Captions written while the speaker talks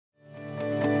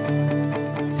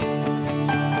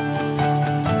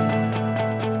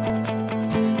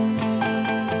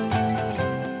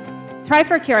Try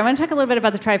for a Cure. I want to talk a little bit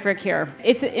about the Try for a Cure.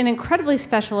 It's an incredibly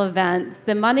special event.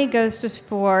 The money goes to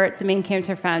support the Maine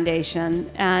Cancer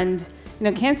Foundation. And,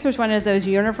 cancer is one of those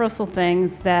universal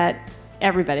things that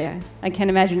everybody, I can't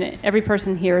imagine every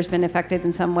person here has been affected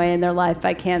in some way in their life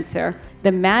by cancer.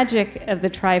 The magic of the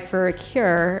Try for a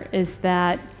Cure is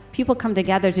that people come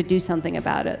together to do something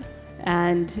about it.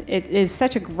 And it is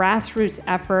such a grassroots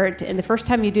effort. And the first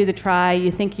time you do the try,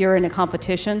 you think you're in a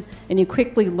competition, and you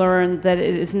quickly learn that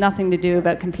it is nothing to do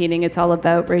about competing. It's all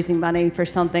about raising money for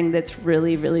something that's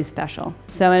really, really special.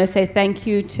 So I want to say thank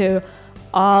you to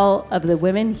all of the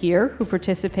women here who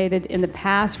participated in the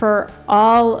past, for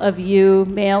all of you,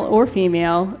 male or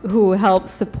female, who helped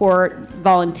support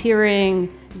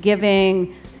volunteering,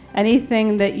 giving.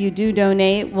 Anything that you do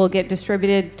donate will get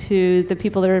distributed to the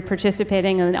people that are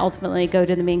participating and then ultimately go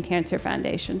to the Maine Cancer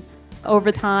Foundation.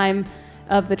 Over time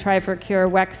of the Try for a Cure,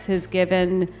 WEX has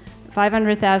given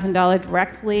 $500,000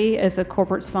 directly as a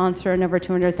corporate sponsor and over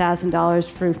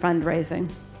 $200,000 through fundraising.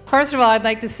 First of all, I'd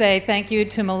like to say thank you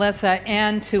to Melissa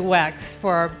and to WEX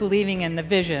for believing in the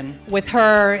vision. With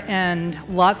her and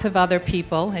lots of other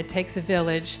people, it takes a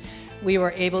village, we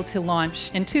were able to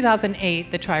launch in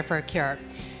 2008 the Try for a Cure.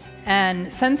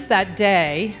 And since that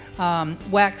day,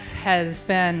 WEX has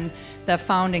been the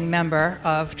founding member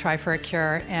of Try for a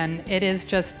Cure, and it has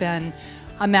just been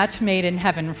a match made in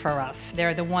heaven for us.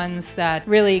 They're the ones that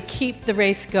really keep the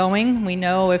race going. We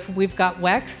know if we've got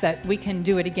WEX that we can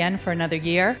do it again for another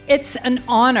year. It's an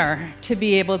honor to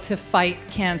be able to fight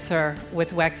cancer with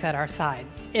WEX at our side.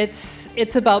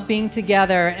 It's about being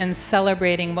together and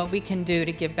celebrating what we can do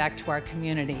to give back to our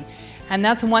community. And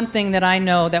that's one thing that I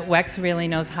know that WEX really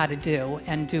knows how to do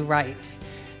and do right.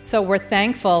 So we're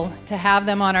thankful to have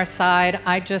them on our side.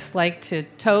 I'd just like to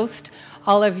toast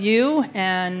all of you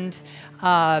and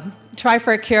Try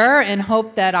for a Cure and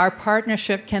hope that our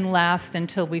partnership can last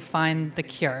until we find the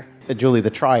cure. Julie, the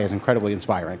try is incredibly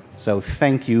inspiring. So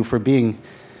thank you for being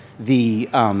the,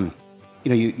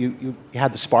 you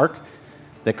had the spark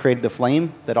that created the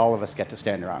flame that all of us get to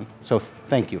stand around. So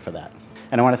thank you for that.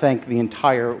 And I want to thank the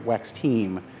entire WEX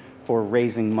team for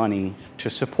raising money to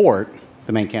support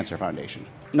the Maine Cancer Foundation.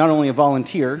 Not only a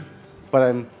volunteer, but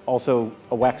I'm also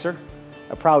a WEXer,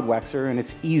 a proud WEXer, and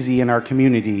it's easy in our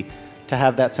community to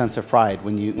have that sense of pride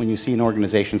when you see an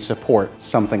organization support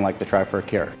something like the Try for a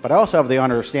Cure. But I also have the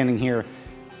honor of standing here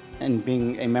and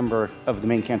being a member of the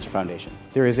Maine Cancer Foundation.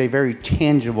 There is a very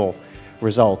tangible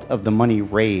result of the money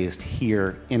raised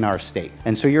here in our state.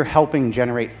 And so you're helping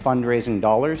generate fundraising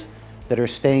dollars that are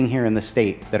staying here in the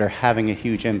state, that are having a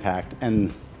huge impact. And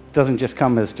it doesn't just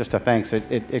come as just a thanks,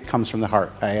 it comes from the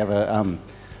heart. I have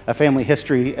a family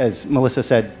history, as Melissa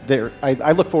said.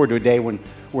 I look forward to a day when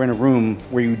we're in a room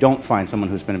where you don't find someone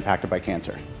who's been impacted by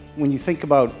cancer. When you think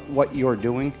about what you're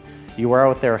doing, you are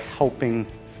out there helping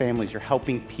families, you're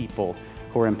helping people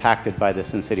who are impacted by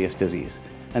this insidious disease.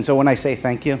 And so when I say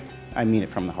thank you, I mean it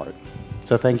from the heart.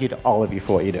 So thank you to all of you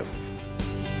for what you do.